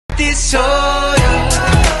this soda.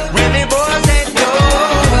 Remy boys that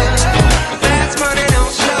know fast money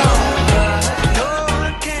don't show. No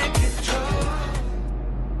one can control.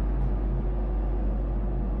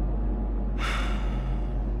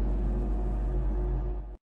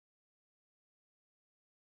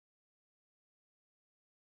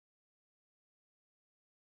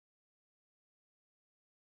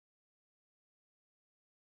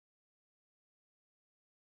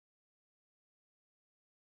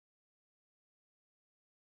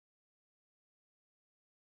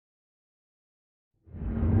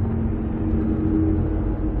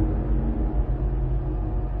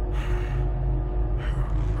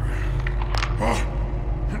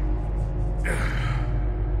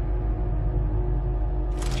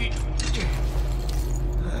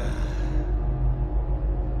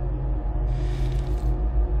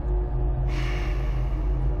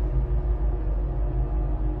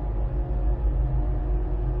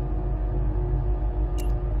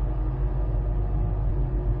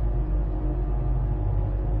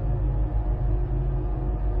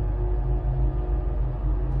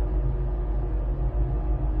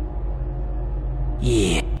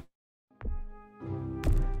 Yeah.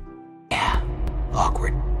 Yeah.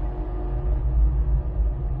 Awkward.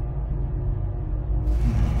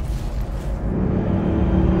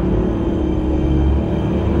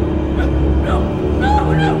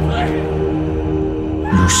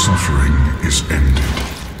 Your suffering is ended.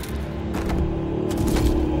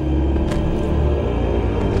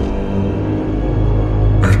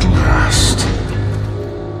 At last.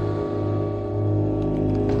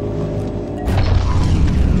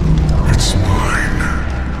 It's mine.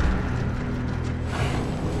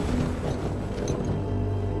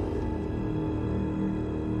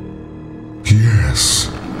 Yes.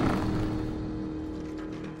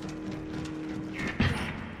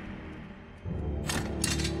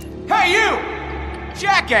 Hey, you!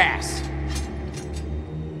 Jackass!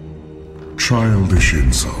 Childish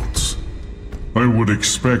insults. I would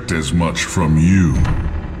expect as much from you.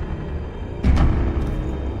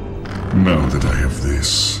 Now that I have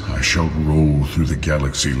this, I shall roll through the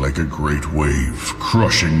galaxy like a great wave,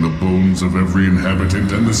 crushing the bones of every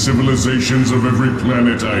inhabitant and the civilizations of every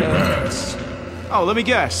planet I pass. Oh, let me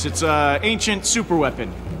guess. It's an ancient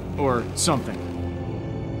superweapon. Or something.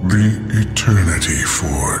 The Eternity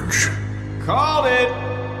Forge. Called it!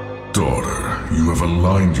 Daughter, you have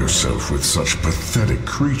aligned yourself with such pathetic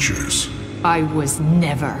creatures. I was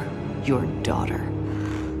never your daughter.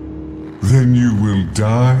 Then you will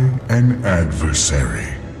die an adversary.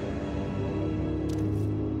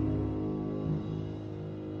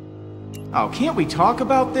 Oh, can't we talk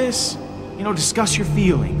about this? You know, discuss your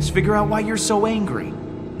feelings, figure out why you're so angry.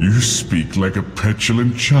 You speak like a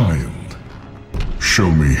petulant child. Show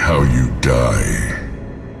me how you die.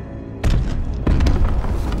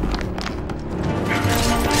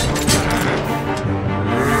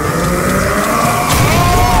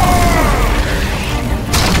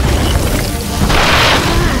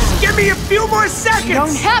 Give me a few more seconds! You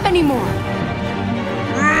don't have any more!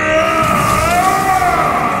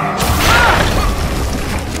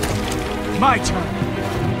 My turn.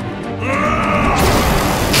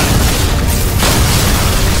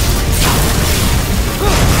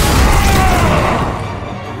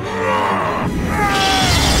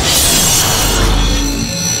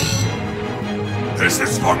 This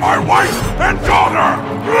is for my wife and daughter!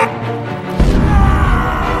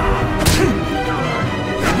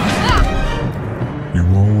 You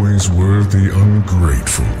always were the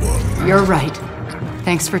ungrateful one. You're right.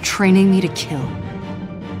 Thanks for training me to kill.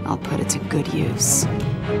 I'll put it to good use.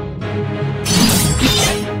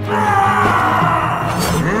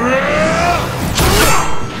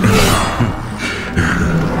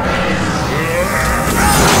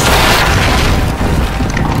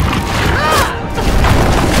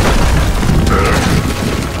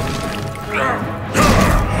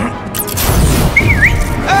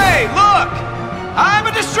 Hey, look! I'm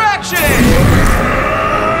a distraction!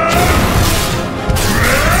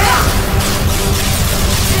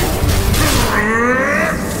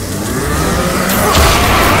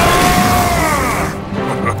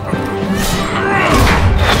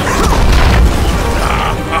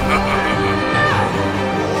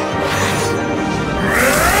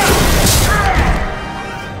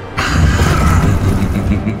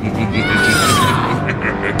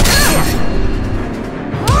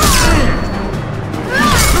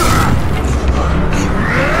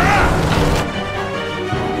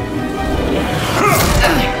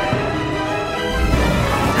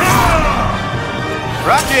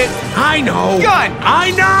 Rocket! I know! Gun!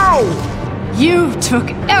 I know! You took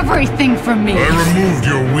everything from me! I removed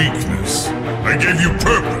your weak gave you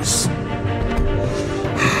purpose.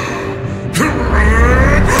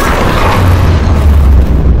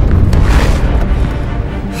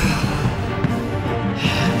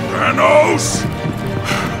 Thanos!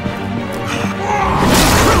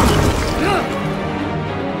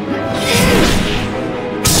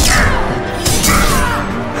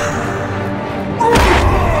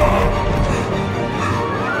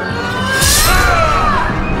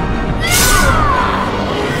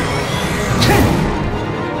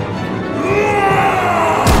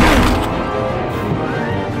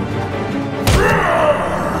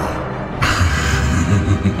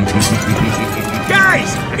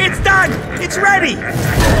 Guys, it's done! It's ready!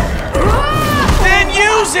 Then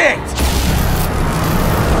use it!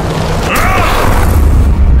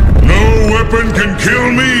 No weapon can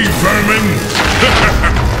kill me, vermin!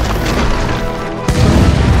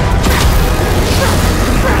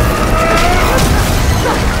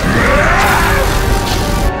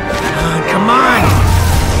 Come on!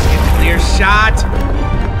 Clear shot!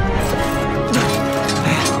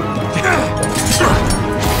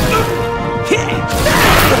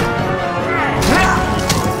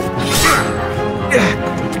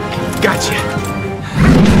 Gotcha.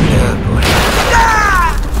 Oh, boy.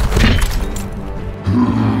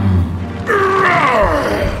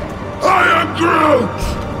 I am Groot!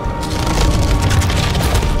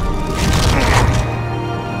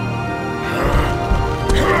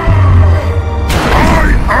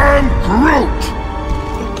 I am Groot!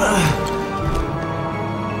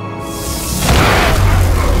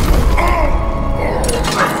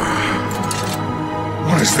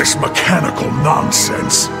 What is this mechanical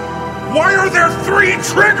nonsense? Why are there 3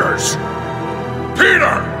 triggers?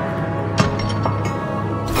 Peter!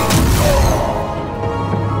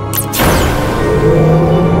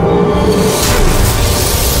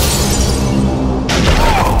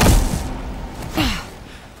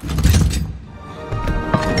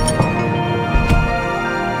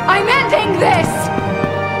 I'm ending this!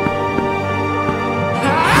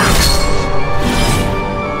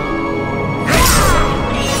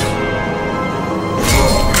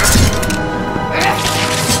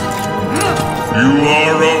 You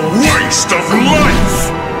are a waste of life!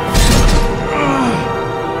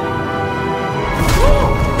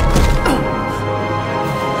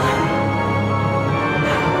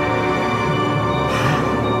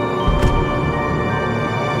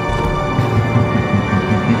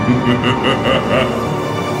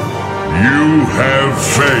 You have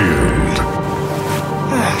failed.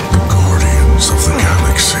 The Guardians of the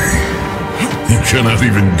Galaxy. You cannot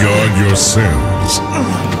even guard yourselves.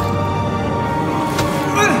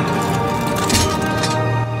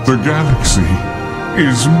 The galaxy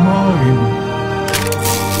is mine.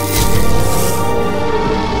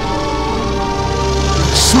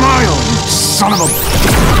 Smile, you son of a...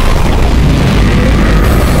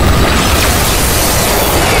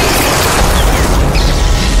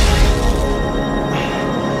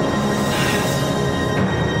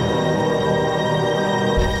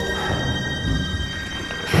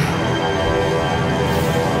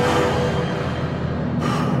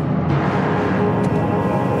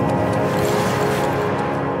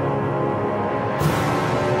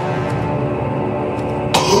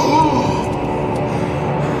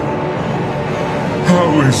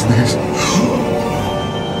 How is this?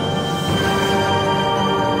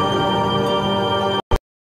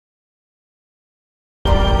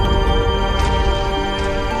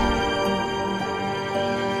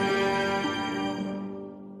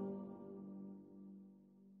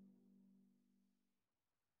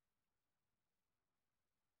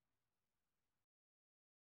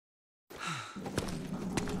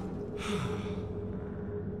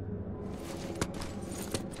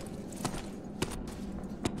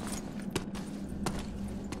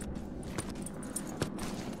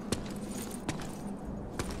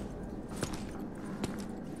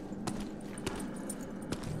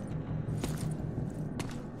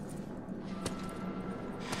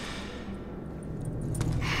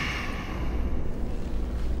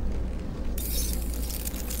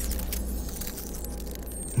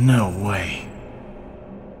 No way.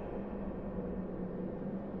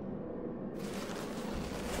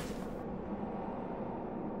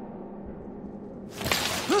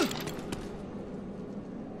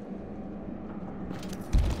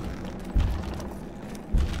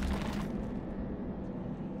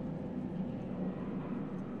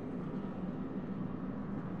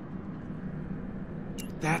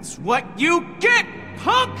 That's what you get,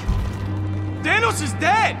 punk! Thanos is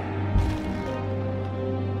dead!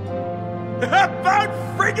 About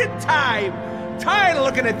friggin' time! Tired of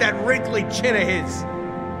looking at that wrinkly chin of his!